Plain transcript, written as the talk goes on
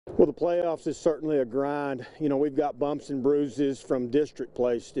Well, the playoffs is certainly a grind. You know, we've got bumps and bruises from district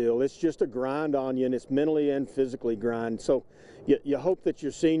play still. It's just a grind on you, and it's mentally and physically grind. So you hope that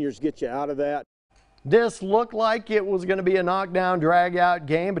your seniors get you out of that. This looked like it was going to be a knockdown, drag-out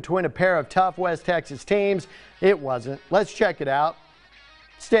game between a pair of tough West Texas teams. It wasn't. Let's check it out.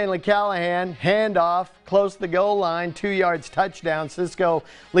 Stanley Callahan, handoff, close to the goal line, 2 yards touchdown. Cisco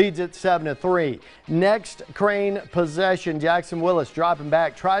leads it 7-3. Next Crane possession, Jackson Willis dropping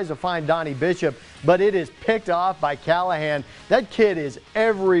back, tries to find Donnie Bishop, but it is picked off by Callahan. That kid is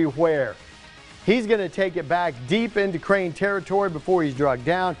everywhere. He's going to take it back deep into Crane territory before he's drugged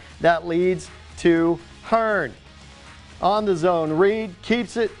down. That leads to Hearn. On the zone, Reed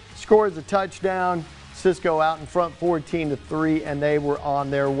keeps it, scores a touchdown. Cisco out in front 14-3, and they were on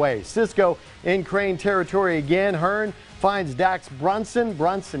their way. Cisco in Crane territory again. Hearn finds Dax Brunson.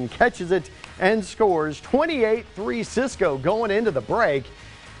 Brunson catches it and scores 28-3 Cisco going into the break.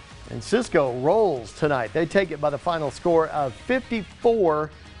 And Cisco rolls tonight. They take it by the final score of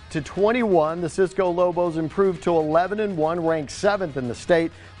 54-21. The Cisco Lobos improved to 11-1, ranked 7th in the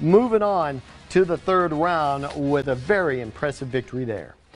state, moving on to the third round with a very impressive victory there.